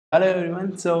Hello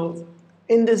everyone. So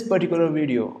in this particular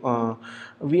video,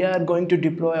 we are going to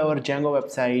deploy our Django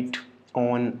website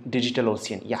on digital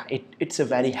ocean. Yeah, it's a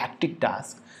very hectic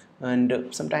task, and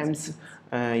sometimes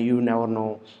you never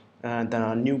know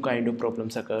the new kind of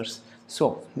problems occurs.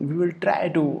 So we will try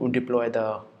to deploy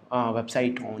the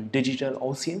website on digital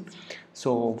ocean.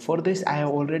 So for this I have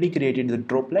already created the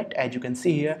droplet. As you can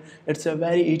see here, it's a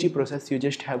very easy process. You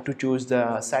just have to choose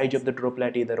the size of the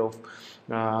droplet, either of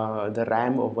the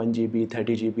RAM of 1 GB,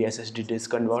 30 GB, SSD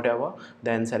disk, and whatever.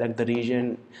 Then select the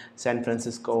region, San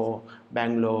Francisco,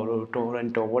 Bangalore,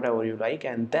 Toronto, whatever you like,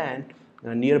 and then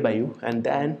nearby you, and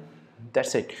then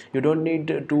that's it. You don't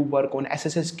need to work on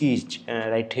SSH keys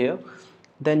right here.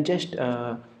 Then just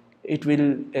it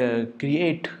will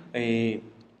create a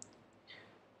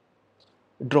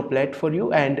droplet for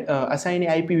you and assign a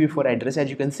IPv4 address, as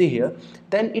you can see here.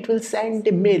 Then it will send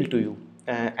a mail to you,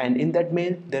 and in that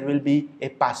mail there will be a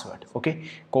password. Okay,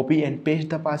 copy and paste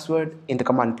the password in the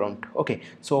command prompt. Okay,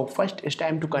 so first it's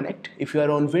time to connect. If you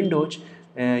are on Windows,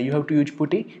 you have to use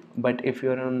putty, but if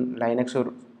you are on Linux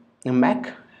or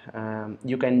Mac,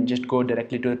 you can just go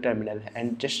directly to the terminal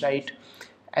and just write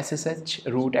ssh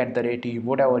root at the rate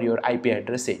whatever your IP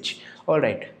address is.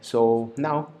 Alright, so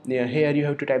now here you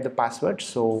have to type the password,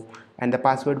 so and the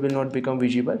password will not become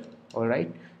visible. Alright,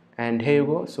 and here you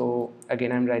go. So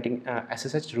again I'm writing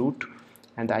ssh root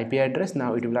and the IP address.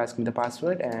 Now it will ask me the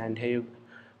password, and here you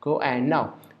go. And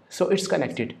now so it's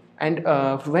connected, and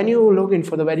when you log in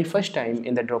for the very first time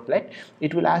in the droplet,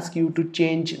 it will ask you to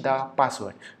change the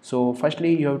password. So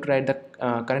firstly you have to write the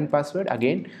current password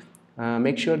again.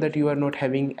 Make sure that you are not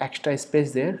having extra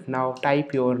space there. Now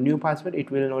type your new password,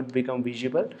 it will not become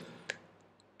visible.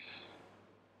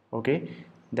 Okay,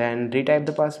 then retype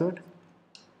the password,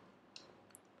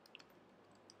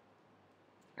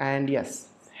 and yes,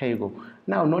 here you go.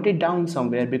 Now note it down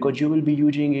somewhere, because you will be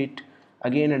using it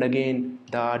again and again,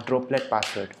 the droplet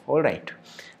password. All right,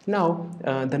 now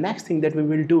the next thing that we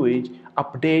will do is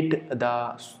update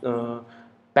the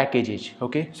packages.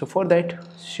 Okay, so for that,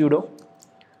 sudo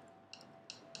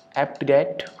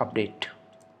apt-get update.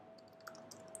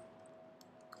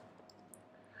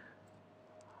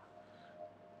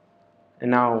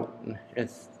 And now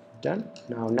it's done.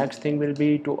 Now next thing will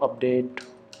be to update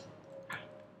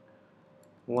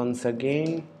once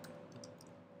again.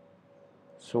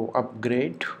 So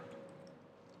upgrade,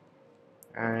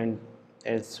 and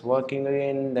it's working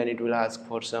again. Then it will ask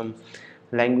for some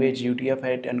language,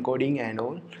 UTF-8 encoding and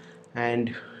all, and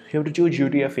you have to choose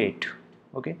UTF-8.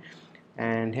 Okay,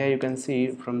 and here you can see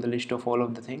from the list of all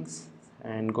of the things,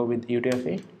 and go with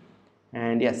UTF-8.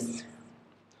 And yes,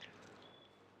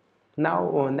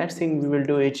 now next thing we will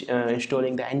do is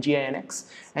installing the Nginx.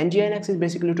 Nginx is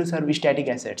basically to serve static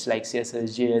assets like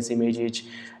CSS, JS, images,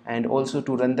 and also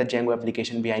to run the Django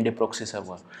application behind a proxy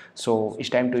server. So it's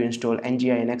time to install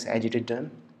Nginx, as it is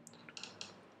done.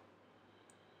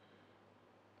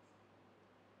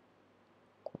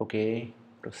 Okay,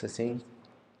 processing.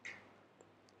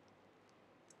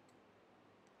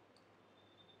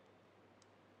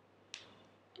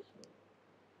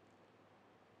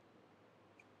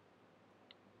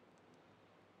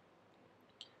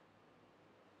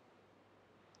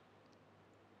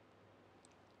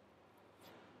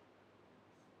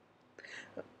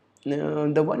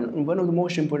 The one of the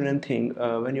most important thing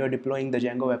when you are deploying the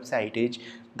Django website is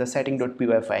the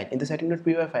setting.py file. In the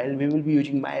setting.py file, we will be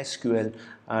using MySQL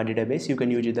database. You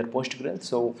can use either Postgres.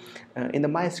 So in the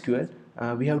MySQL,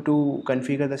 we have to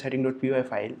configure the setting.py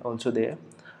file also there.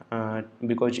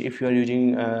 Because if you are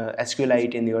using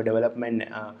SQLite in your development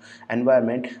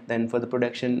environment, then for the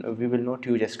production we will not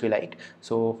use SQLite.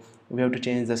 So we have to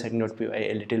change the setting.py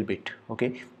a little bit.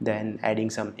 Okay, then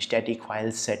adding some static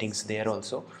files settings there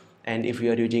also. And if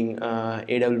you are using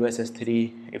AWS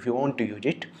S3, if you want to use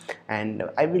it, and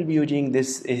I will be using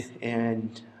this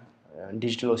and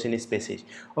digital ocean spaces.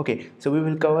 Okay, so we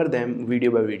will cover them video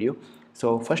by video.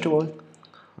 So first of all,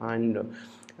 and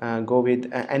go with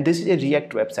and this is a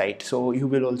React website, so you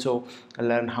will also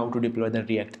learn how to deploy the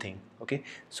React thing. Okay,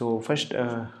 so first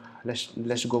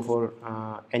let's go for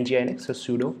Nginx. So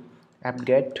sudo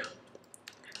apt-get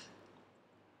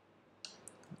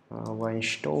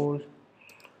install,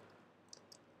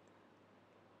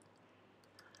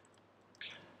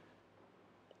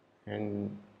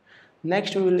 and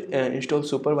next we will install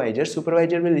supervisor.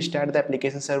 Supervisor will start the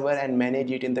application server and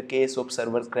manage it in the case of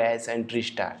server crash and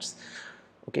restarts.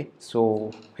 Okay,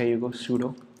 so here you go,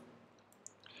 sudo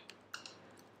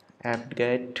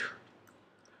apt-get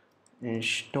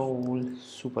install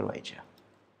supervisor.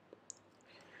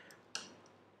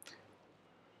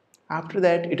 After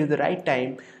that, it is the right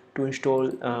time to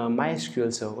install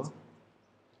MySQL server.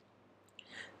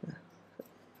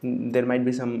 There might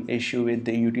be some issue with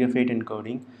the UTF-8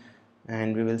 encoding,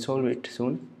 and we will solve it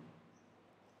soon.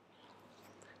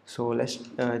 So let's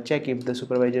check if the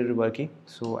supervisor is working.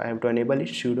 So I have to enable it.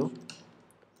 Sudo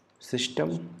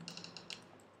system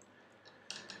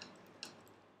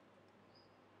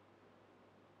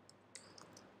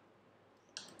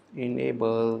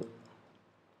enable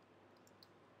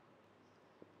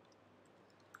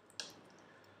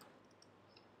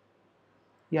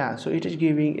yeah, so it is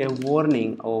giving a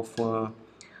warning of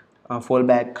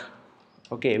fallback.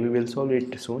 Okay, we will solve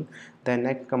it soon. The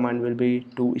next command will be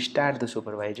to start the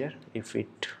supervisor if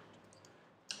it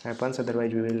happens,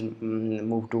 otherwise we will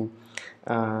move to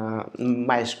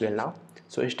MySQL now.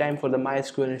 So it's time for the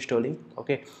MySQL installing.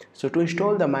 Okay, so to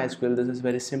install the MySQL, this is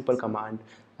very simple command.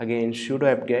 Again, sudo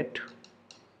apt-get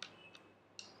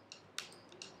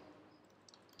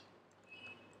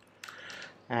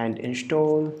and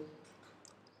install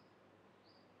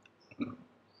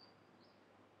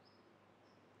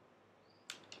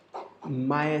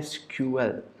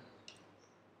MySQL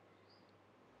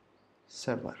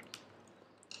server.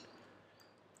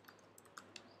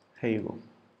 Here you go.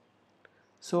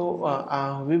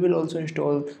 So we will also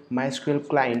install MySQL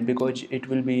client because it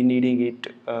will be needing it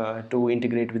to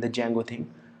integrate with the Django thing.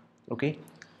 Okay,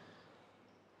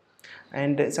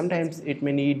 and sometimes it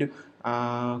may need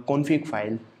config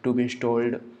file to be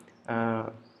installed uh,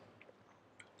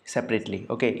 separately.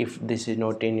 Okay, if this is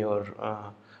not in your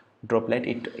droplet,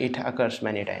 it occurs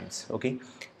many times. Okay,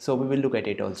 so we will look at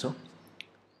it also.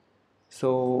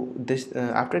 So this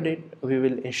after that we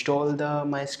will install the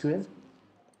MySQL.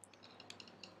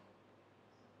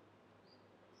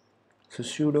 So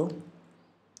sudo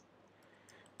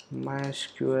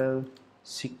MySQL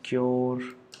secure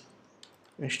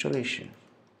installation.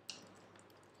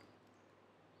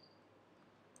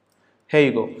 Here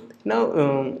you go.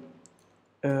 Now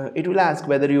it will ask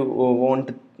whether you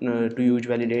want to use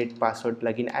validate password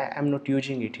plugin. I am not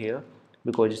using it here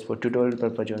because it's for tutorial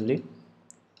purpose only.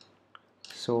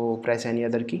 So press any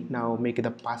other key. Now make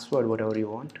the password whatever you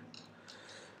want,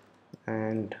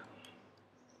 and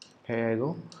here I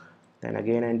go. Then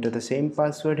again enter the same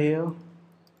password here.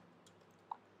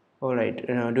 Alright,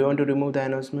 do you want to remove the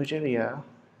anonymous user?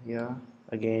 Yeah.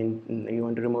 Again, you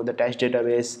want to remove the test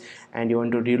database and you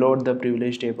want to reload the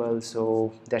privilege table.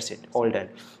 So that's it, all done.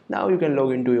 Now you can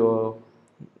log into your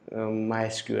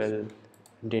MySQL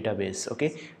database.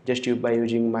 Okay, just by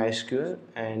using MySQL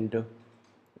and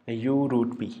u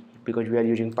root p, because we are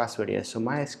using password here. So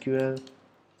MySQL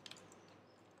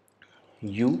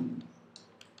u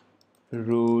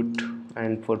root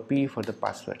and for p for the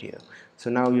password here. So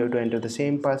now you have to enter the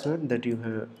same password that you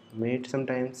have made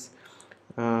sometimes.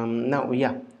 Now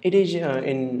yeah, it is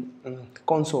in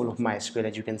console of MySQL,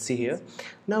 as you can see here.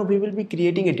 Now we will be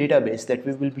creating a database that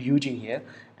we will be using here,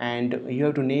 and you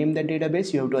have to name the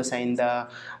database, you have to assign the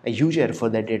user for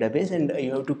that database, and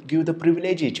you have to give the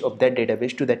privileges of that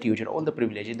database to that user, all the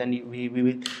privileges. Then we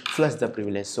will flush the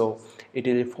privilege. So it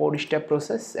is a 4-step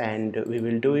process, and we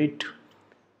will do it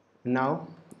now.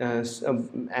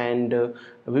 And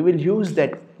we will use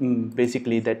that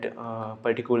basically that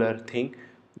particular thing,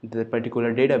 the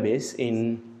particular database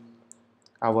in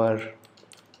our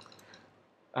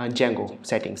Django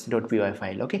settings.py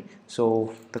file. Okay,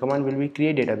 so the command will be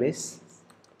create database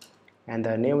and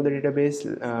the name of the database.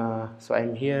 So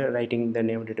I'm here writing the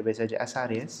name of the database as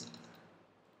SRS,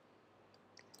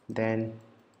 then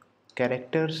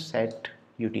character set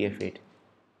UTF-8.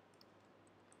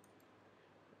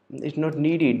 It's not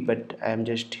needed, but I'm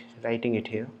just writing it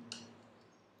here.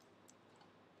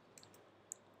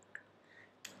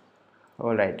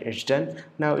 Alright, it's done.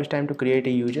 Now it's time to create a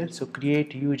user. So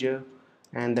create user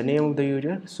and the name of the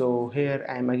user. So here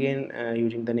I'm again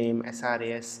using the name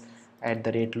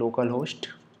srs@localhost,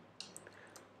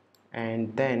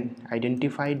 and then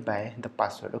identified by the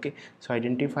password. Okay, so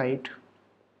identified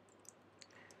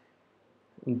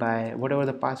by whatever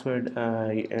the password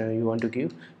you want to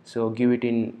give. So give it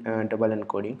in double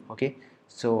encoding. Okay,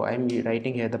 so I'm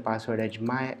writing here the password as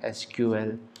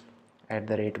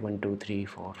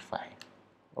mysql@12345.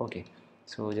 Okay,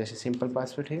 so just a simple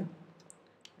password here,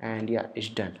 and yeah, it's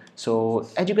done. So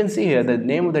as you can see here, the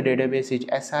name of the database is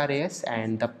SRS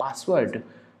and the password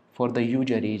for the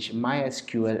user is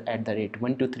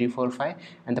mysql@12345,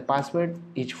 and the password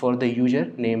is for the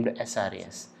user named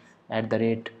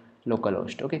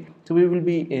SRS@localhost. Okay, so we will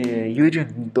be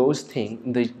using those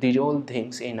things, these all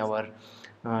things in our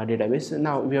database.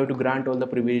 Now we have to grant all the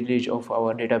privilege of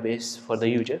our database for the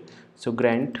user. So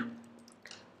grant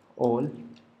all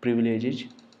privileges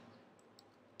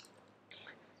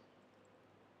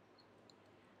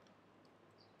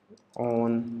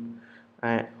on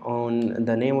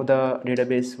the name of the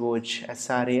database was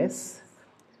srs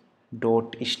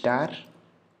dot star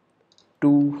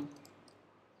to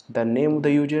the name of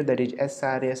the user, that is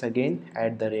srs again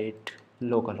at the rate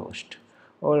localhost.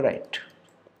 All right,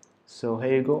 so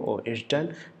here you go. Oh, it's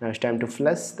done. Now it's time to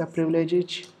flush the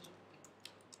privileges.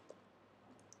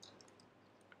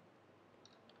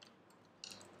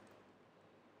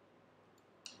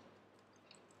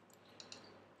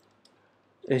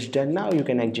 It's done. Now you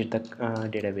can exit the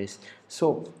database.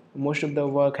 So most of the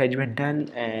work has been done,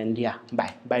 and yeah,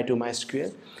 bye to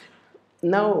MySQL.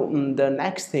 Now the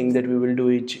next thing that we will do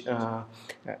is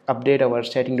update our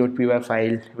setting.py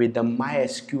file with the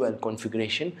MySQL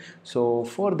configuration. So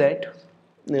for that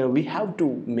we have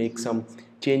to make some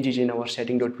changes in our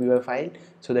setting.py file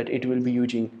so that it will be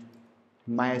using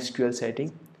MySQL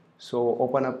setting. So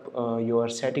open up your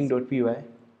setting.py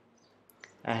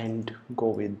and go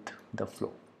with the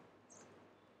flow.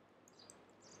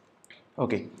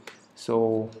 Okay,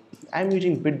 so I'm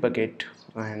using Bitbucket,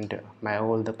 and my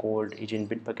all the code is in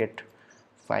Bitbucket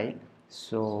file.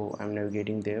 So I'm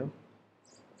navigating there.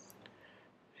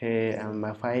 Here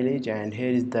my file is, and here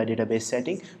is the database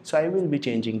setting. So I will be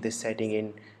changing this setting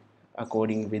in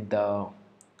according with the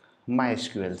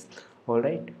MySQL. All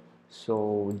right,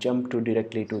 so jump to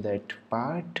directly to that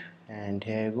part, and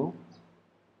here you go.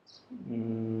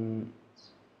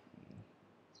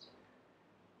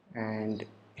 And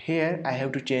here I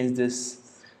have to change this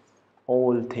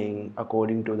whole thing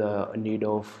according to the need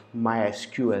of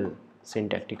MySQL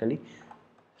syntactically.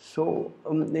 So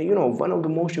one of the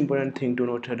most important thing to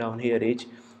note down here is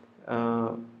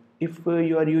if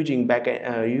you are using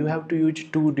backend, you have to use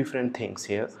two different things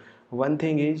here. One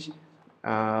thing is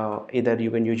either you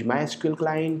can use MySQL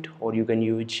client, or you can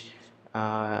use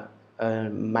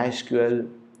MySQL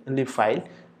lib file.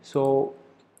 So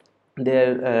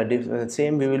there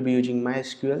same we will be using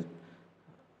MySQL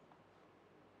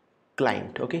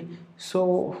client. Okay,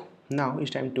 so now it's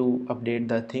time to update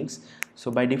the things.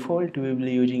 So by default we will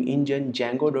be using engine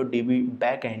Django.db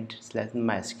backend slash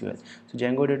MySQL. So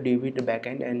Django.db the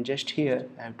backend, and just here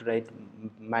I have to write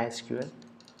MySQL,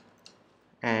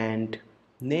 and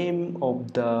name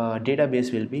of the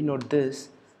database will be not this,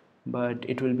 but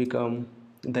it will become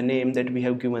the name that we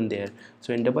have given there.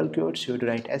 So in double quotes you have to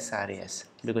write srs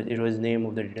because it was name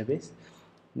of the database.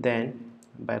 Then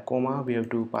by comma we have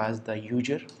to pass the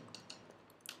user,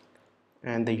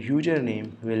 and the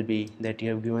username will be that you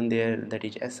have given there, that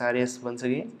is srs once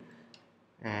again.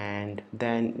 And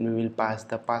then we will pass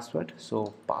the password.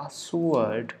 So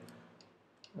password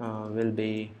will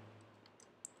be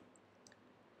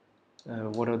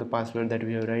what are the password that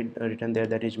we have written there,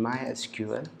 that is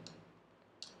MySQL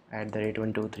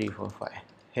 @12345.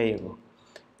 Here you go.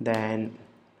 Then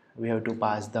we have to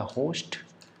pass the host,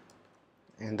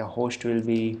 and the host will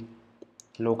be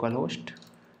localhost.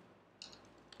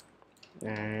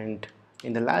 And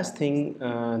in the last thing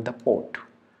the port,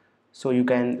 so you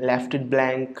can left it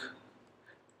blank,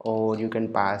 or you can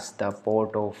pass the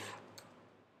port of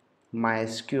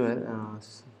MySQL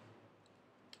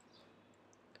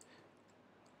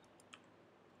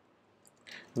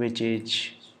which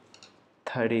is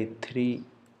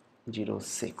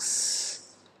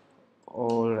 3306.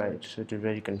 all right, so it is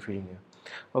very confusing here.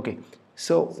 Okay,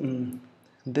 so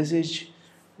this is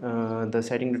the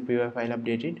setting.py file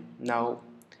updated. Now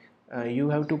you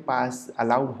have to pass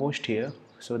allowed host here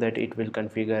so that it will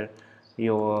configure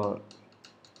your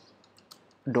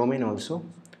domain also.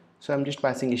 So I'm just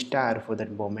passing star for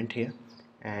that moment here,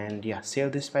 and yeah,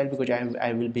 save this file because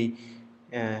I will be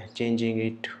changing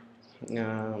it.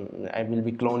 I will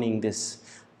be cloning this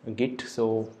git,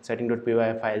 so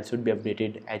setting.py file should be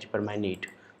updated as per my need.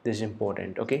 This is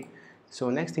important. Okay,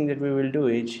 so next thing that we will do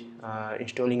is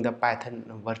installing the Python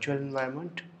virtual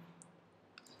environment.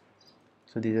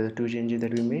 So these are the two changes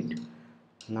that we made.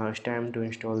 Now it's time to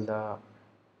install the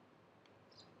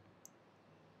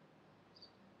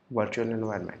virtual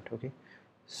environment. Okay,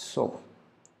 so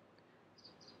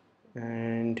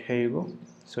and here you go.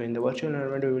 So in the virtual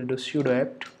environment we will do sudo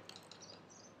apt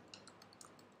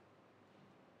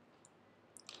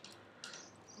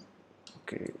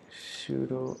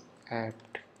sudo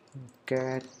apt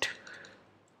get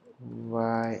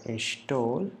y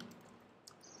install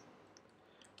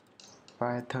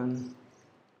python.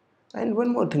 And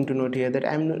one more thing to note here, that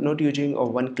I'm not using a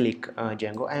one-click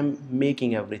Django. I'm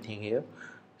making everything here.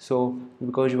 So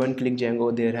because one-click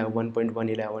Django, there have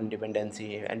 1.111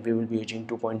 dependency, and we will be using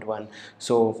 2.1,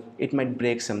 so it might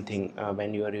break something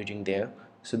when you are using there.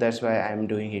 So that's why I'm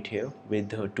doing it here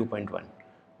with 2.1.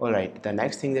 All right, the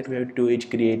next thing that we have to do is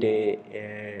create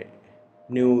a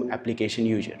new application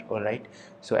user. All right,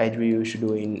 so as we used to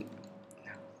do in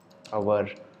our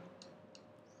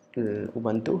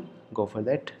Ubuntu, go for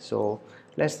that. So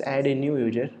let's add a new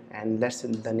user, and let's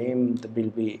the name will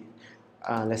be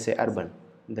let's say Urban.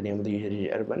 The name of the user is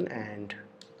Urban, and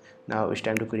now it's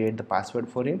time to create the password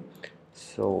for him.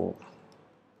 So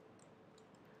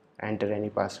enter any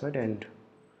password and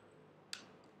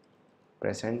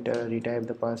press enter, retype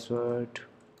the password,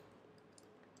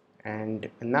 and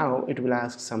now it will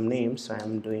ask some names. So I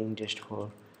am doing just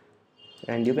for,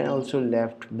 and you can also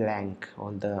left blank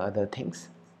all the other things,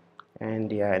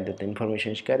 and yeah, the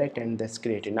information is correct, and that's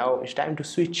created. Now it's time to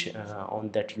switch on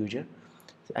that user,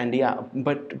 and yeah,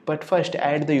 but first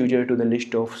add the user to the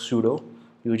list of sudo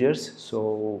users.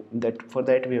 So that for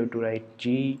that we have to write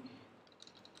g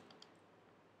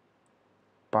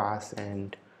pass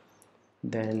and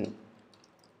then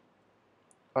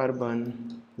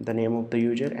Urban, the name of the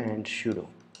user, and sudo.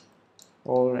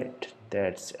 Alright,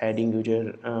 that's adding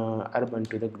user Urban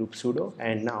to the group sudo,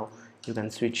 and now you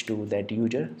can switch to that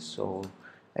user. So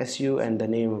su and the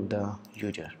name of the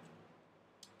user,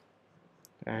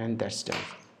 and that's done.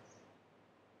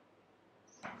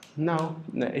 Now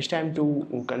it's time to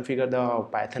configure the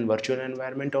Python virtual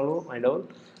environment and all.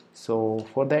 So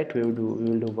for that we will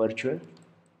do virtual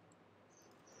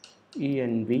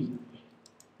env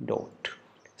dot.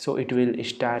 So it will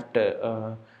start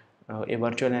a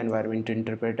virtual environment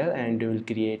interpreter, and you will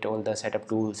create all the setup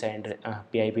tools and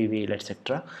pip wheel,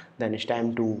 etc. Then it's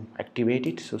time to activate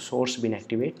it. So source bin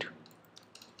activate.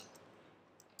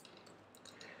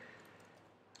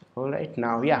 Alright,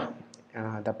 now yeah,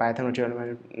 the Python virtual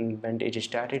environment is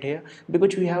started here.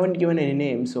 Because we haven't given any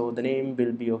name, so the name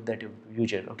will be of that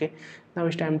user. Okay, now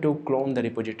it's time to clone the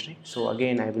repository. So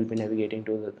again I will be navigating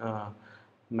to the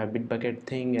my Bitbucket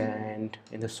thing, and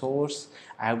in the source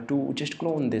I have to just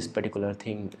clone this particular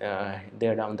thing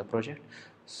there down the project.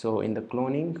 So in the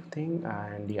cloning thing,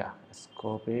 and yeah,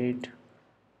 scope it,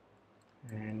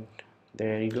 and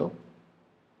there you go.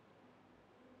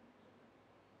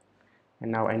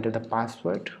 And now enter the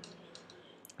password,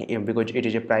 because it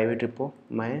is a private repo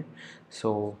mine.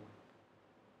 So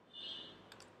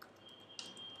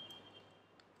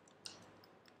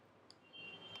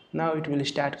now it will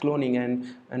start cloning,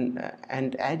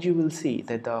 and as you will see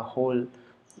that the whole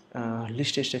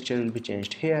list structure will be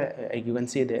changed here. You can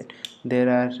see that there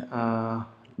are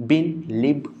bin,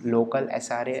 lib, local,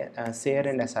 sra, share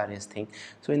and sras thing.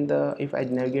 So in the, if I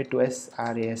navigate to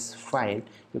sras file,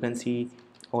 you can see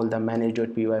all the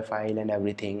manage.py file and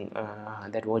everything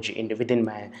that was within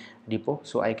my repo.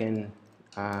 So I can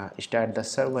start the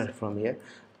server from here,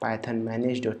 python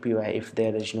manage.py. If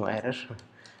there is no error,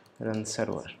 run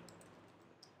server,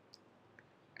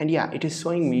 and yeah, it is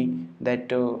showing me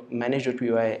that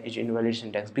manage.py is invalid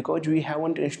syntax because we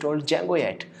haven't installed Django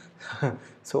yet.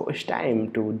 So it's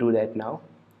time to do that now.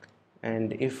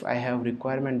 And if I have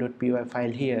requirement.py file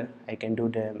here, I can do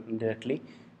them directly.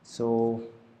 So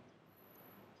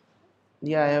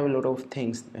yeah, I have a lot of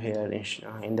things here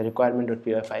in the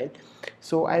requirement.py file.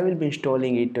 So I will be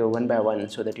installing it one by one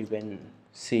so that you can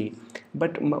see.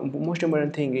 But most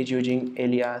important thing is using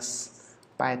alias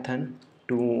python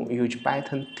to use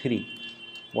python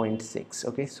 3.6.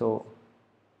 okay, so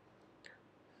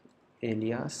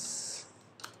alias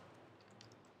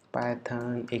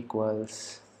python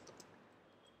equals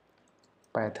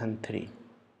python 3.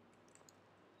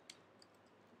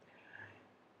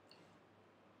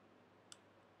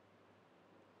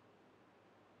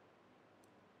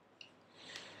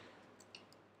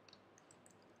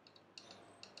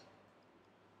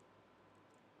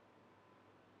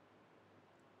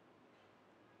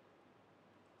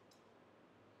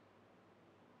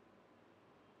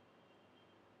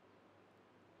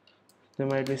 There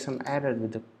might be some error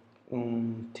with the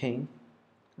thing,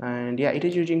 and yeah, it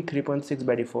is using 3.6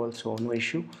 by default, so no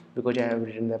issue because I have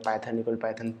written the python equal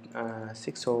python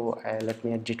 6. So let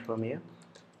me exit from here,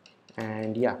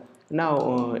 and yeah,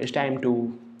 now it's time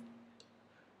to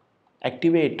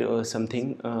activate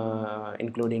something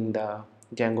including the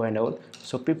Django and all.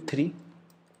 So pip3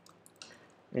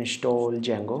 install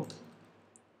Django,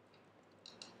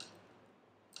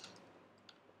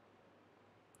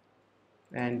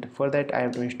 and for that I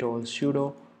have to install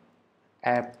sudo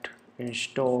apt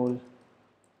install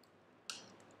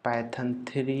python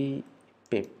 3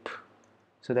 pip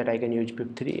so that I can use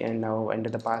pip3. And now enter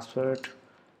the password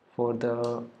for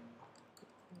the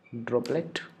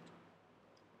droplet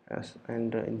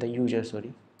and in the user,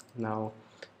 sorry. Now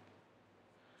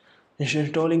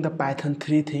installing the python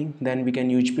 3 thing, then we can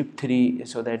use pip3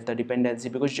 so that the dependency,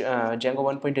 because Django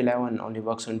 1.11 only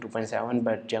works on 2.7,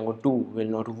 but Django 2 will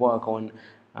not work on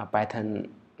Python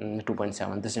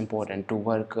 2.7. This is important. To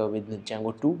work with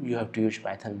Django 2, you have to use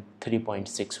Python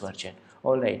 3.6 version.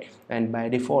 Alright, and by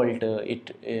default the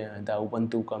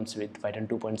Ubuntu comes with Python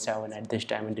 2.7 at this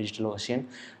time in DigitalOcean.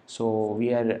 So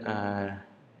we are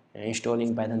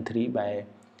installing Python 3 by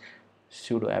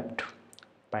sudo apt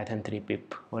python 3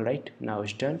 pip. Alright, now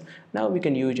it's done. Now we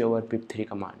can use our pip3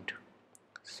 command.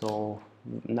 So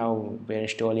now we're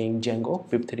installing Django,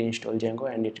 pip3 install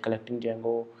Django, and it's collecting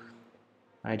Django,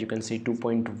 as you can see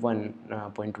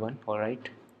 2.1.1. Alright,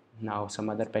 now some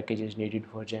other package is needed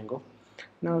for Django.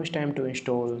 Now it's time to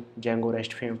install Django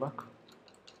REST framework.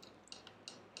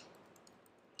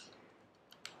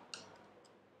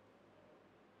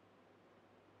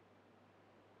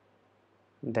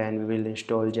 Then we will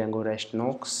install Django REST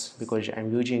Nginx because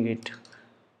I'm using it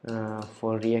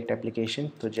for React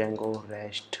application. So Django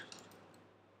REST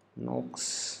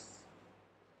Nginx.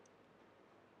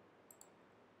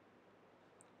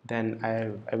 Then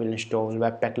I will install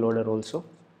Webpack loader also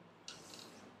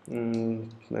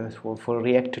for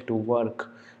React to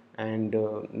work, and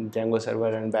Django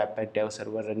server and Webpack dev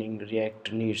server running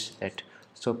React needs that.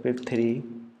 So pip3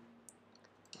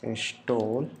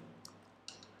 install.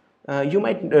 You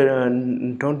might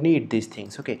don't need these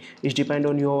things. Okay, it depend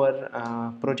on your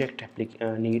project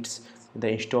needs, the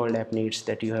installed app needs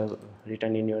that you have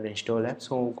written in your install app,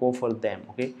 so go for them.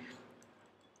 Okay,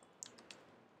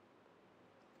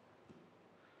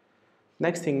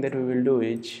 next thing that we will do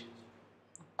is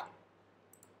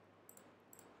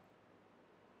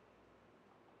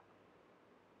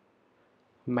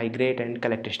migrate and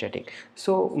collect static.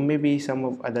 So maybe some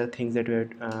of other things that we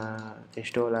have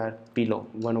install are below.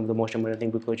 One of the most important thing,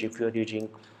 because if you are using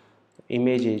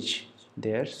images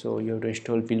there, so you have to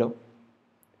install below.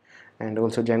 And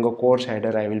also Django course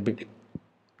header I will be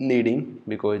needing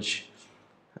because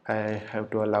I have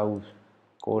to allow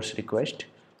course request.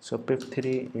 So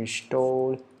pip3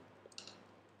 install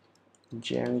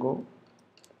Django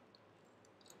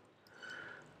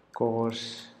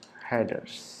course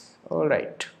headers. All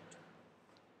right,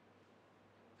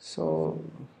 so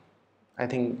I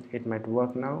think it might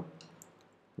work now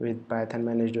with python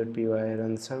manage.py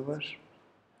run server.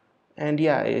 And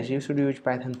yeah, you should use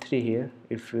Python 3 here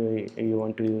if you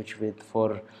want to use with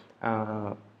for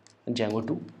Django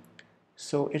 2.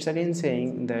 So it's again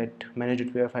saying that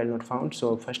manage.py file not found.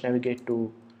 So first navigate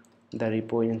to the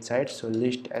repo inside, so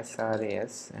list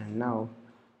sras, and now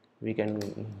we can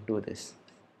do this.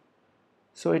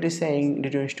 So it is saying,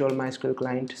 did you install MySQL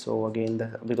client? So again,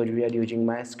 because we are using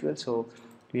MySQL, so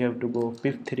we have to go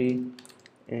pip3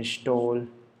 install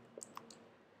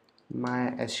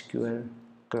MySQL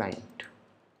client.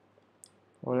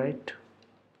 Alright,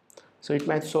 so it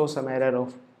might show some error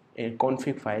of a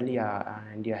config file. Yeah,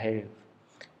 and yeah,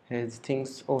 has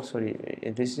things. Oh, sorry,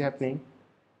 this is happening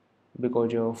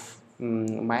because of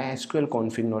MySQL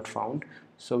config not found.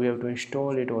 So we have to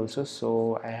install it also.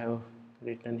 So I have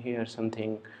written here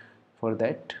something for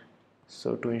that.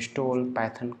 So to install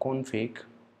Python config,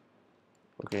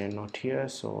 okay, not here.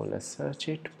 So let's search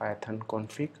it, Python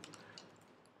config.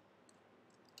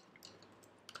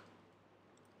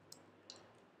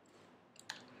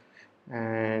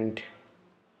 And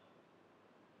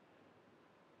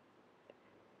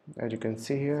as you can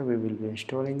see here, we will be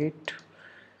installing it.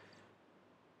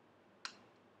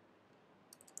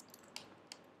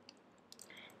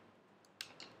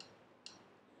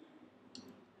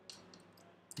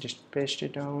 Just paste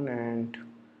it down and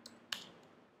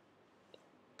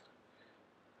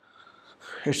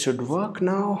it should work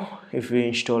now if we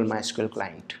install MySQL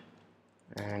client.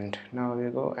 And now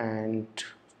we go, and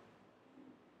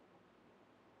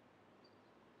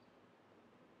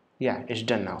yeah, it's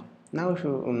done now. Now if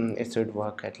you it should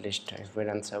work, at least if we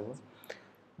run server,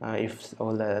 if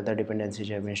all the other dependencies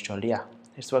have been installed. Yeah,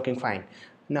 it's working fine.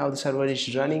 Now the server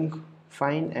is running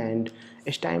fine, and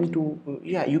it's time to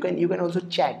yeah, you can also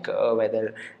check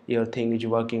whether your thing is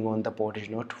working on the port is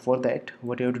not. For that,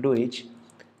 what you have to do is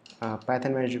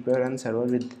Python manage run server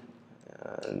with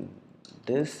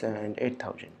this and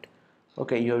 8000.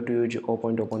 Okay, you have to use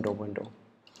 0.0.0.0.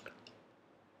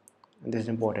 This is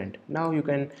important. Now you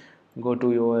can go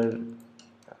to your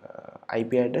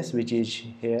IP address, which is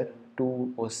here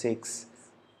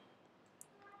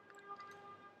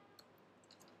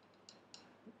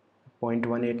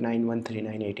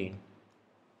 206.189.139.18.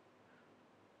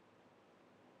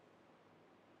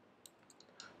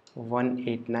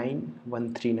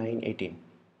 189.139.18.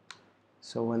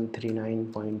 So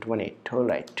 139.18. all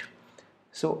right.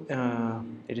 So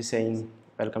it is saying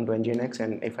welcome to Nginx,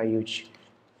 and if I use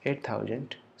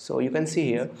 8000, so you can see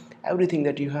here everything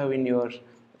that you have in your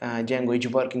Django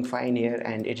is working fine here,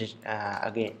 and it is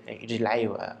again it is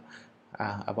live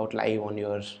about live on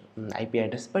your IP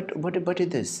address. But what is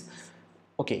this?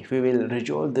 Okay, we will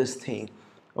resolve this thing.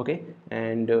 Okay,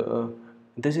 and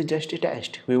this is just a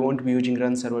test. We won't be using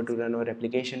run server to run our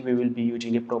application. We will be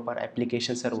using a proper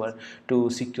application server to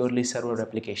securely serve our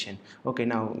application. Okay,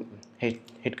 now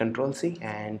hit Control C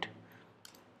and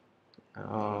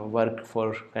work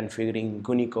for configuring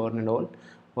Gunicorn and all.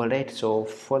 Alright, so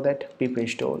for that pip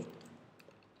install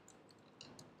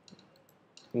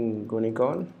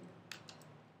Gunicorn.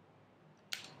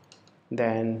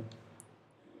 Then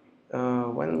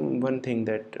one thing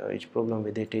that is problem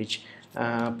with it is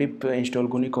pip install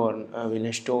Gunicorn will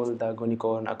install the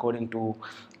Gunicorn according to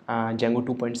Django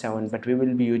 2.7, but we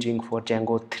will be using for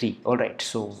Django 3. Alright,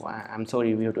 so I'm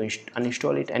sorry, we have to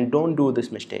uninstall it, and don't do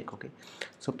this mistake. Okay,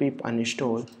 so pip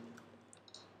uninstall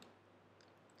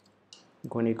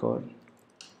Gunicorn.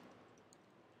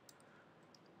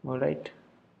 Alright,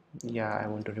 yeah, I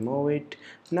want to remove it.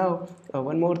 Now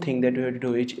one more thing that we have to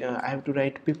do is I have to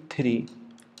write pip3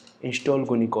 install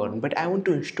Gunicorn, but I want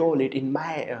to install it in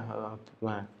my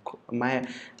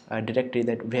directory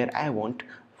that where I want.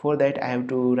 For that I have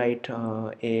to write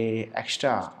a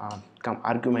extra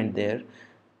argument there.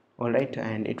 Alright,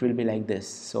 and it will be like this.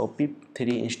 So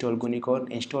pip3 install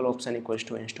Gunicorn, install option equals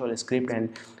to install script,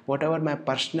 and whatever my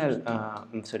personal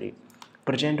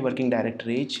present working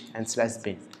directory is, and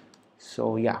 /bin.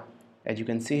 So yeah, as you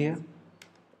can see here,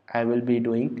 I will be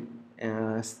doing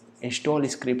install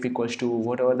script equals to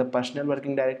whatever the personal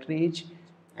working directory is,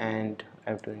 and I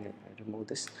have to remove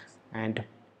this, and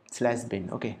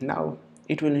 /bin. Okay, now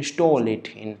it will install it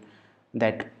in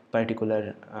that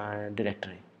particular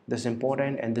directory. This is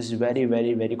important, and this is very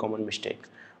common mistake.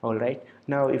 All right,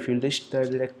 now if you list the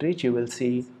directories, you will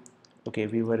see, okay,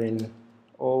 we were in,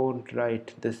 all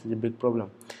right, this is a big problem.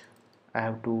 I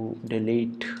have to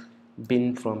delete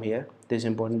bin from here. This is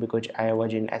important because I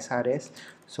was in SRS.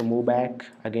 So move back,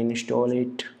 again install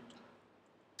it,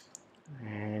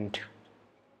 and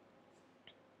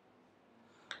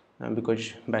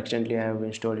because by accidentally I have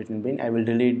installed it in bin, I will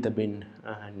delete the bin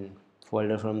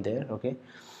folder from there. Okay,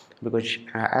 because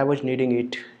I was needing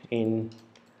it in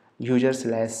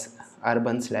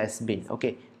user/urban/bin.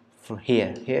 Okay, from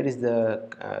here is the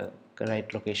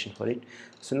right location for it.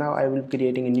 So now I will be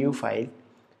creating a new file,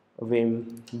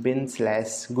 vim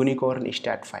bin/gunicorn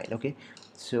start file. Okay,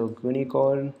 so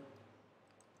gunicorn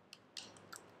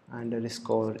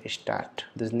underscore start,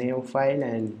 this name of file,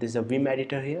 and this is a vim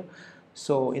editor here.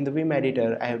 So in the vim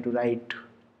editor I have to write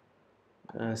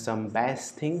some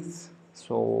bash things.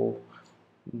 So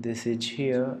this is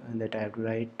here, and that I have to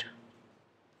write,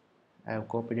 I have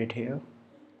copied it here,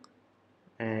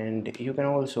 and you can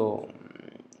also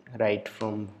write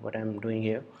from what I'm doing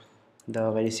here the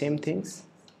very same things.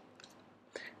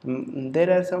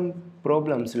 There are some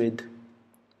problems with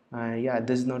yeah,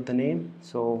 this is not the name,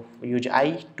 so use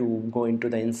I to go into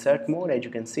the insert mode. As you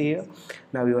can see here,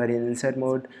 now you are in insert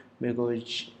mode,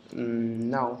 because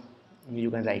now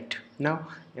you can write. Now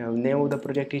name of the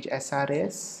project is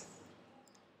SRS,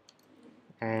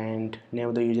 and name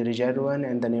of the user is R1,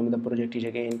 and the name of the project is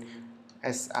again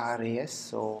SRAS.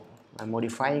 So I'm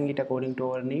modifying it according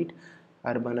to our need.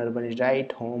 Urban is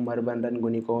right, home urban run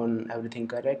Gunicorn, everything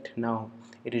correct. Now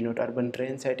it is not urban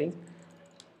train setting,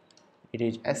 it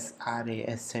is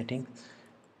SRAS setting,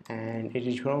 and it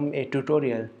is from a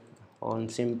tutorial on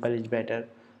simple is better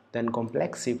than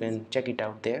complex. You can check it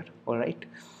out there. Alright,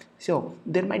 so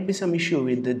there might be some issue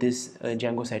with this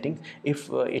Django setting. If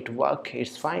it work,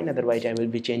 it's fine, otherwise I will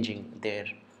be changing there.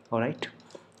 Alright,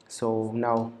 so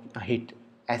now hit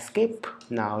escape,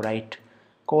 now write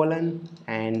colon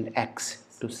and X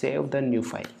to save the new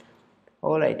file.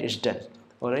 Alright, it's done.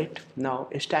 Alright, now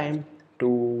it's time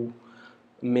to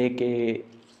make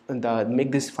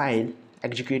this file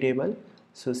executable.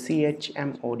 So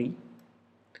chmod,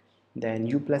 then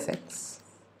u+x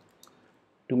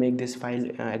to make this file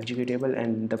executable,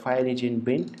 and the file is in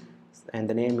bin, and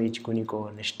the name is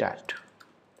gunicorn start.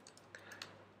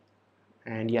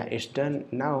 And yeah, it's done.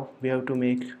 Now we have to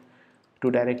make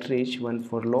two directories, one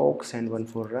for logs and one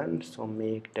for run. So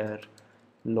make the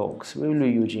logs, we will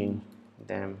be using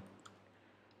them.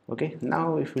 Okay,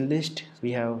 now if we list,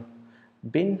 we have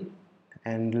bin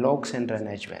and logs and run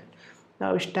as well.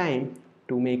 Now it's time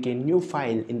to make a new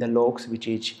file in the logs, which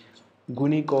is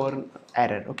gunicorn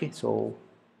error. Okay, so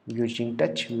using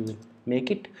touch we will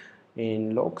make it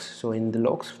in logs. So in the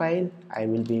logs file I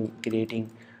will be creating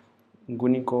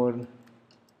gunicorn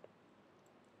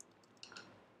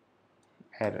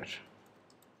error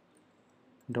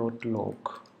dot log.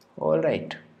 All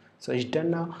right, So it's done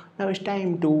now. Now it's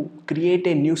time to create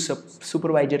a new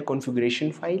supervisor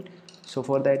configuration file. So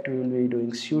for that we will be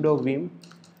doing sudo vim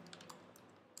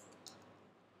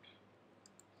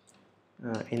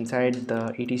inside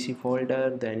the etc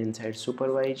folder, then inside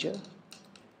supervisor,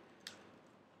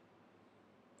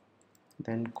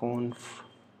 then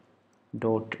conf.d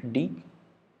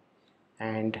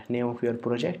and name of your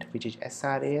project, which is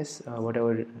sras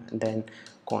whatever, then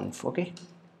conf. Okay,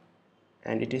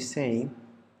 and it is saying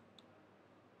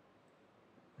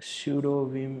sudo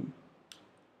vim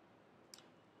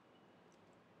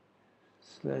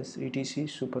 / etc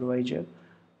supervisor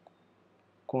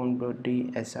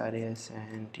conf.d sras,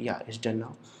 and yeah, it's done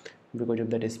now. Because of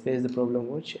that space the problem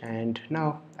was, and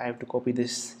now I have to copy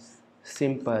this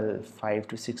simple 5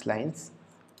 to 6 lines.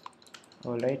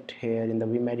 All right, here in the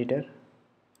vim editor,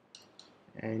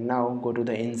 and now go to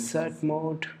the insert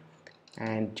mode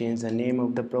and change the name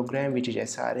of the program, which is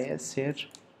sras here,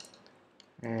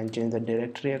 and change the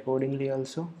directory accordingly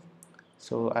also.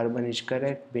 So urban is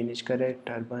correct, bin is correct,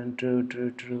 urban true,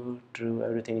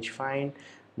 everything is fine.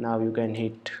 Now you can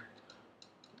hit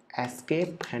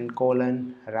escape and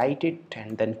colon, write it,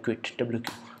 and then quit wq.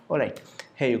 All right,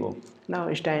 here you go. Now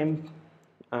it's time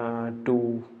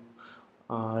to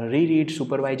reread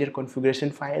supervisor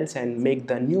configuration files and make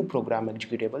the new program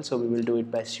executable. So we will do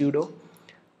it by sudo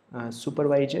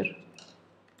supervisor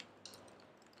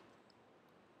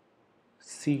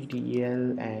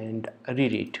ctl and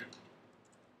reread,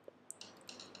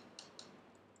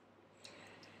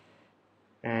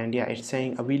 and yeah, it's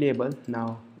saying available.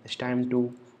 Now it's time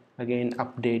to again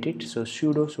update it. So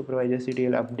sudo supervisor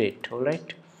ctl update. All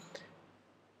right,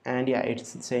 and yeah,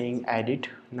 it's saying added.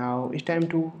 Now it's time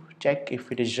to check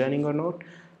if it is running or not.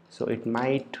 So it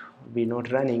might be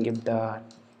not running if the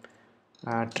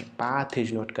path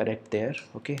is not correct there.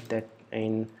 Okay, that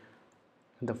in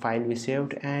the file we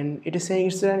saved, and it is saying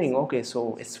it's running. Okay,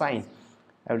 so it's fine,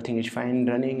 everything is fine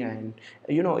running. And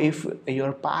you know, if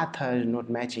your path is not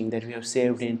matching that we have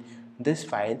saved in this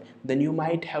file, then you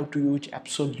might have to use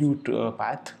absolute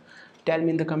path. Tell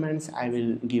me in the comments, I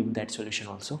will give that solution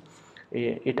also.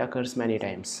 It occurs many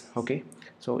times. Okay,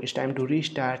 so it's time to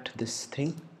restart this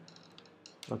thing.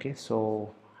 Okay,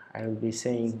 so I will be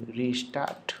saying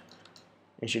restart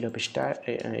instead of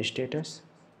status.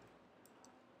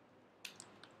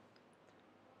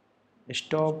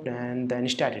 Stopped and then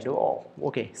started. Oh,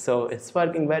 okay, so it's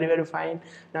working very fine.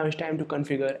 Now it's time to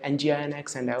configure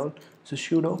Nginx and all. So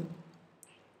sudo,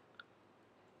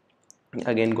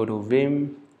 again go to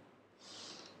vim.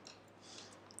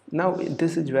 Now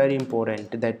this is very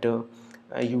important that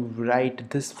you write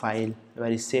this file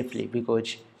very safely,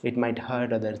 because it might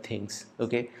hurt other things.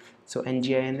 Okay, so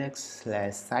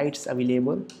nginx/sites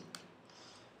available,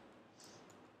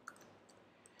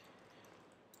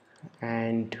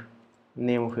 and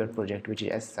name of your project, which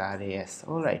is sras.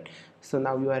 All right, so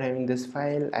now you are having this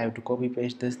file. I have to copy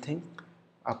paste this thing,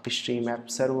 upstream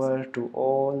app server to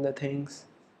all the things.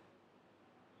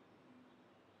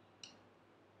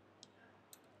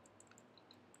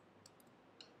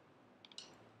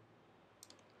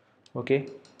 Okay,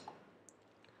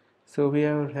 so we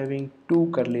are having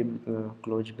two curly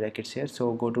close brackets here.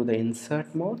 So go to the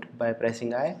insert mode by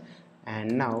pressing I,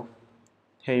 and now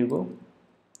here you go.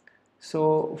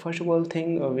 So first of all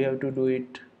thing, we have to do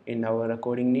it in our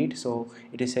recording need. So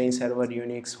it is saying server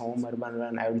unix home urban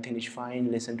run, everything is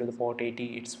fine, listen to the port 80,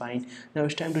 it's fine. Now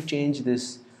it's time to change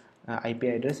this IP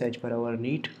address as per our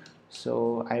need.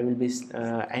 So I will be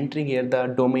entering here the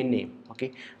domain name,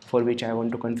 okay, for which I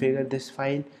want to configure this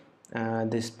file,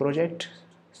 this project.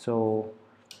 So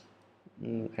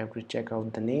I have to check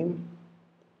out the name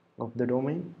of the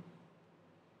domain.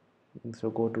 So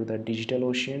go to the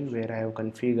DigitalOcean where I have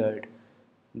configured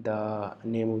the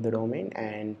name of the domain,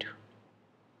 and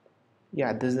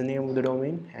yeah, this is the name of the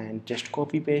domain, and just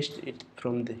copy paste it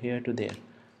from here to there.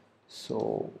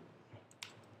 So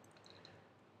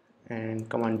and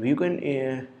command you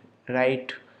can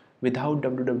write without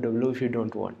www if you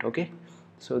don't want. Okay,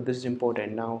 so this is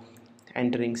important. Now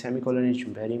entering semicolon is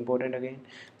very important again.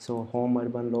 So home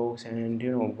urban logs, and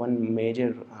you know, one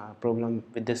major problem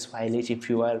with this file is if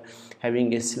you are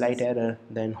having a slight error,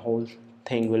 then whole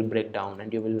thing will break down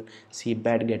and you will see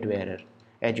bad gateway error,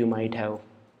 as you might have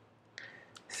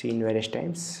seen various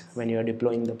times when you are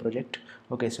deploying the project.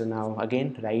 Okay, so now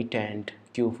again write and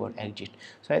Q for exit.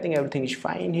 So I think everything is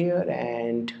fine here,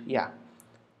 and yeah,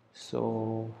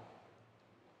 so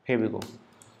here we go.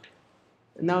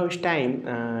 Now it's time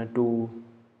to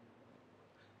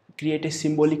create a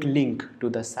symbolic link to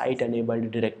the site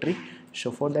enabled directory.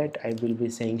 So for that I will be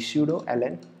saying sudo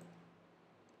ln,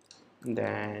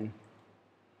 then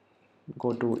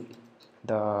go to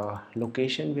the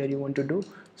location where you want to do.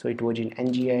 So it was in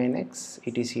Nginx,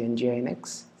 etc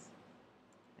Nginx,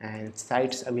 and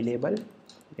sites available.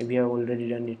 We have already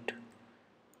done it,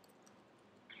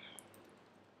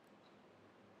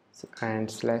 and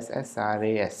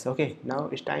 /sras. Okay, now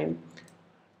it's time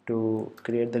to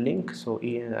create the link. So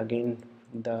here again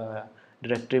the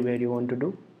directory where you want to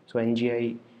do, so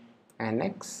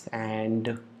Nginx,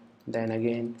 and then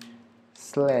again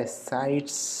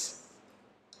 /sites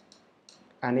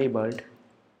enabled,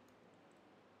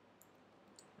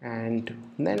 and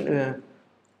then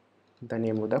the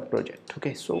name of the project.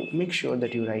 Okay, so make sure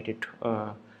that you write it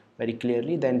very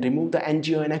clearly. Then remove the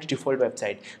Nginx default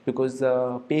website, because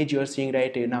the page you are seeing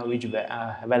right now is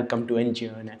welcome to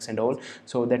Nginx and all,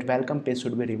 so that welcome page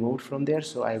should be removed from there.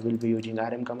 So I will be using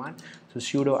rm command. So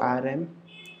sudo rm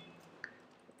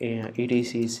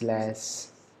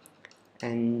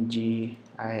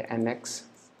etc/nginx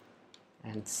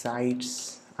and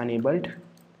sites enabled,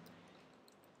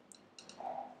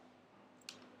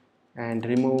 and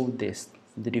remove this,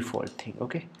 the default thing.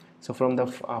 Okay, so from the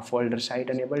folder site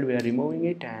enabled we are removing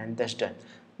it, and that's done.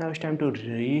 Now it's time to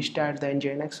restart the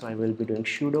Nginx. So I will be doing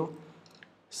sudo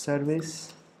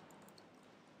service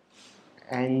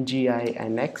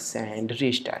nginx and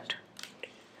restart.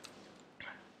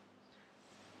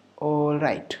 All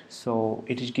right, so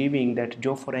it is giving that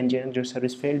job for Nginx job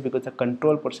service failed because the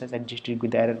control process existed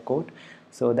with the error code.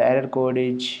 So the error code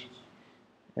is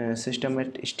system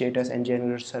at status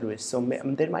Nginx service. So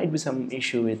there might be some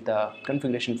issue with the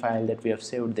configuration file that we have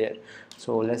saved there.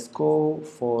 So let's go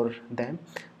for them.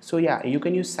 So yeah, you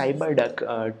can use cyberduck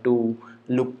to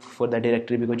look for the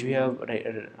directory, because we have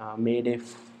made a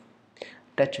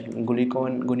touch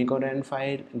gunicorn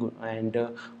file, and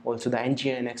also the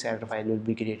Nginx error file will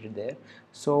be created there.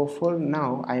 So for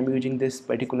now I am using this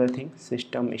particular thing,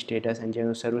 system status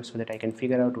Nginx service, so that I can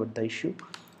figure out what the issue.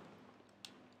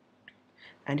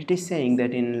 And it is saying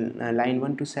that in line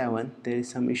 1 to 7 there is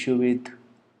some issue with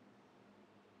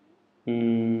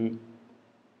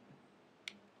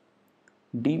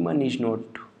daemon is not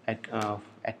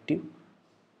active.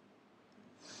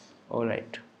 All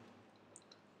right,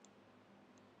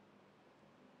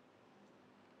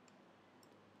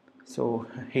 so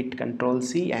hit Ctrl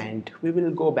C and we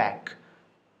will go back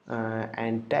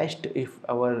and test if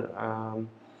our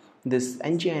this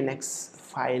Nginx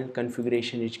file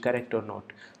configuration is correct or not.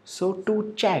 So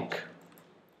to check,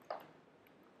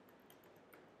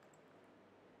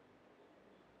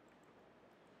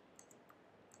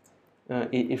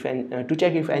 to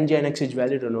check if Nginx is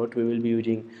valid or not, we will be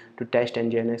using to test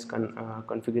Nginx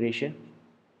configuration.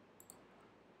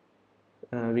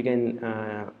 We can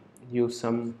use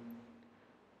some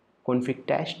config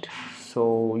test.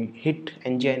 So hit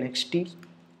Nginx T.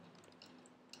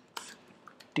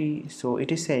 So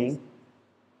it is saying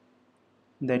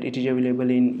that it is available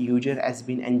in user has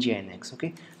been Nginx.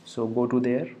 Okay, so go to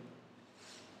there.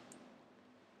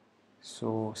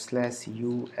 So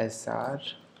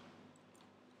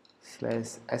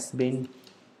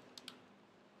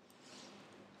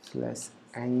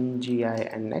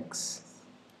 /usr/sbin/nginx.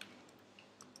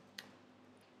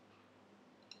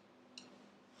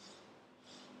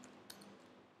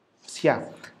 Yeah,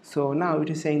 so now it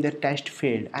is saying that test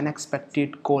failed,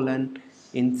 unexpected colon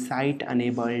in site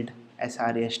enabled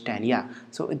SRS10. Yeah,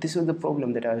 so this was the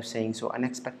problem that I was saying. So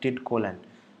unexpected colon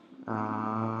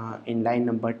in line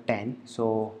number 10.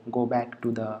 So go back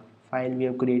to the file we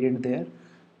have created there.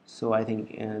 So I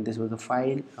think this was the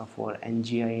file for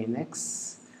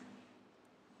Nginx.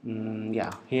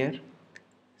 Yeah, here.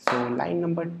 So line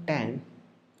number 10.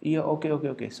 Yeah,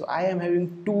 okay. So I am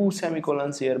having 2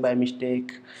 semicolons here by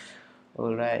mistake.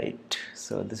 All right,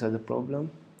 so this was the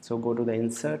problem. So go to the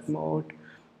insert mode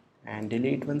and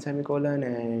delete 1 semicolon,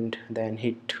 and then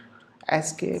hit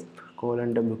escape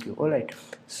 :wq. All right,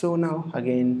 so now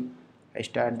again I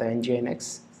start the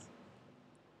Nginx,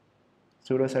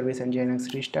 sudo service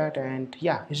Nginx restart, and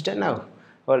yeah, it's done now.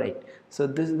 All right, so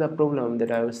this is the problem that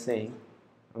I was saying.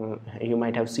 You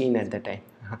might have seen at the time.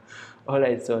 All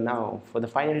right, so now for the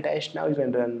final test, now you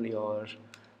can run your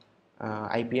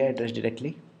IP address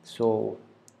directly. So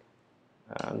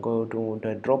go to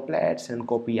the droplets and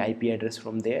copy IP address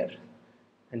from there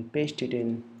and paste it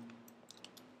in.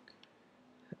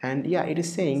 And yeah, it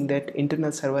is saying that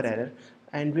internal server error,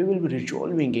 and we will be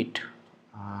resolving it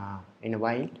in a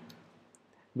while,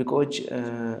 because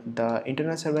the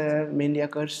internal server error mainly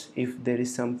occurs if there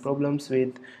is some problems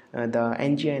with the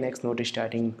Nginx not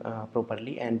starting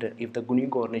properly, and if the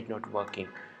gunicorn is not working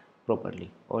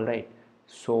properly. All right,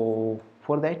 so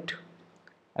for that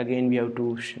Again we have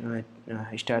to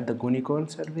start the gunicorn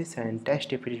service and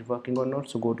test if it is working or not.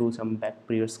 So go to some back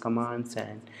previous commands,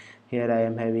 and here I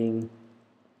am having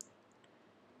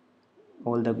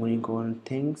all the gunicorn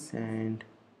things, and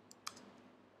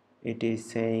it is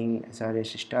saying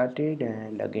SRS started,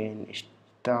 and again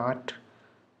start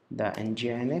the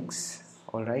Nginx.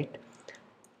 All right,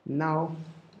 now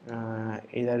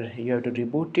either you have to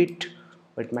reboot it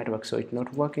or it might work. So it's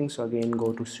not working, so again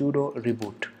go to sudo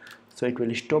reboot. So it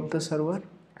will stop the server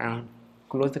and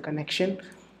close the connection,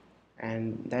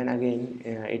 and then again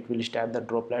it will start the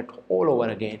droplet all over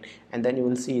again, and then you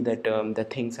will see that the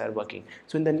things are working.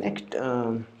 So in the next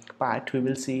part we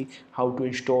will see how to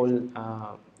install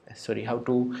how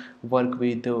to work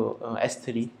with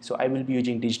S3. So I will be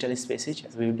using digital spaces.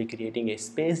 We will be creating a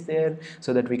space there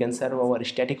so that we can serve our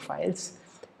static files.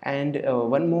 And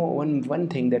one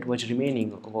thing that was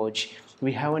remaining was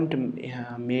we haven't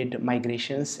made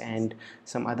migrations and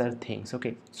some other things.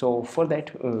 Okay, so for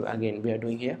that again we are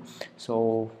doing here.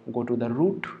 So go to the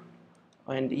root,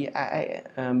 and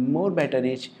more better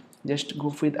is just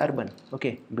go with urban,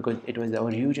 okay, because it was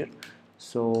our user.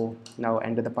 So now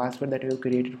enter the password that we have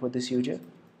created for this user,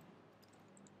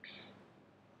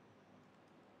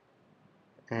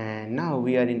 and now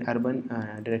we are in urban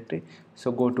directory.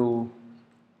 So go to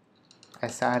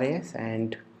SRS,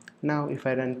 and now if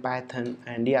I run Python,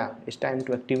 and yeah, it's time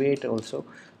to activate also.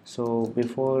 So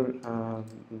before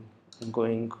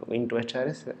going into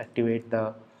SRS, activate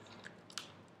the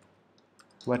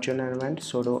virtual environment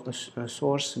sudo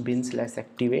source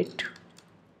bin/activate,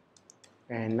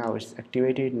 and now it's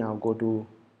activated. Now go to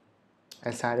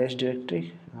SRS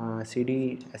directory,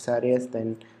 cd SRS,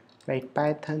 then write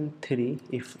python 3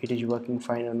 if it is working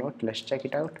fine or not. Let's check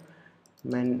it out.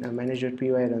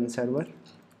 Manage.py run server.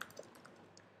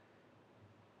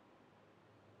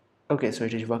 Okay, so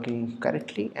it is working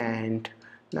correctly, and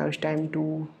now it's time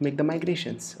to make the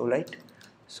migrations. All right,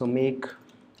 so make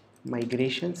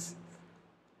migrations.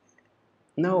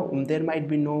 Now there might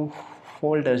be no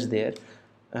folders there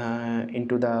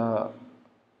into the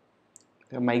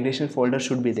migration folder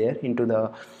should be there into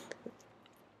the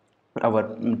our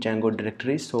Django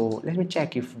directory. So let me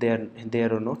check if they're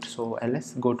there or not. So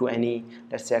let's go to any,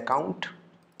 let's say, account,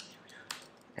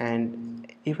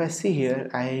 and if I see here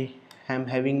I am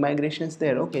having migrations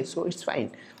there. Okay, so it's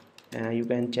fine. You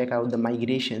can check out the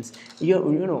migrations. You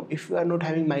know, if you are not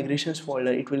having migrations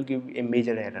folder, it will give a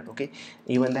major error. Okay,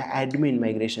 even the admin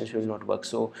migrations will not work.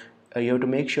 So you have to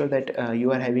make sure that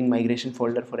you are having migration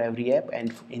folder for every app,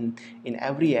 and in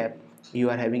every app you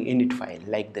are having init file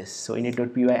like this. So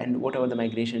init.py, and whatever the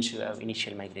migrations you have,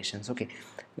 initial migrations. Okay,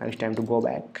 now it's time to go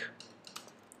back.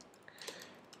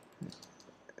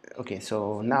 Okay,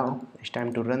 so now it's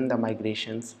time to run the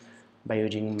migrations by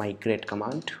using migrate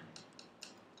command.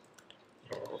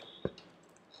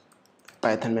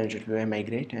 Python manage.py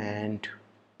migrate, and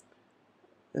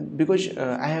because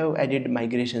I have added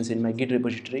migrations in my git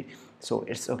repository, so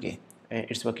it's okay,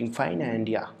 it's working fine. And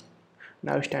yeah,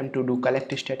 now it's time to do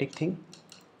collect static thing.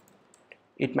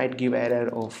 It might give error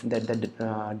of that the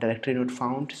directory not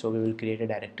found, so we will create a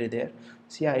directory there.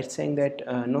 So yeah, it's saying that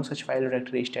no such file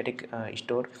directory static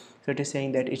store. So it is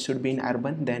saying that it should be in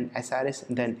urban, then SRS,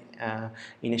 then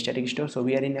in a static store. So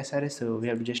we are in SRS, so we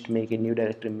have to just make a new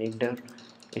directory, make the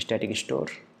static store.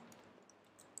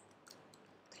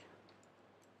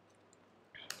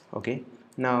 Okay,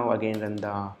 now again run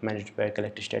the managed by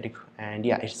collect static, and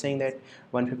yeah, it's saying that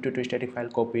 152 static file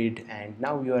copied, and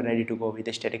now you are ready to go with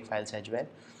the static files as well.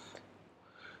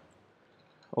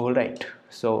 All right,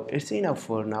 so it's enough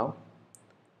for now.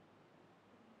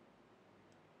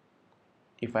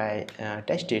 If I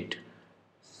test it,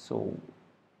 so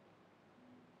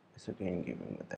it's again giving the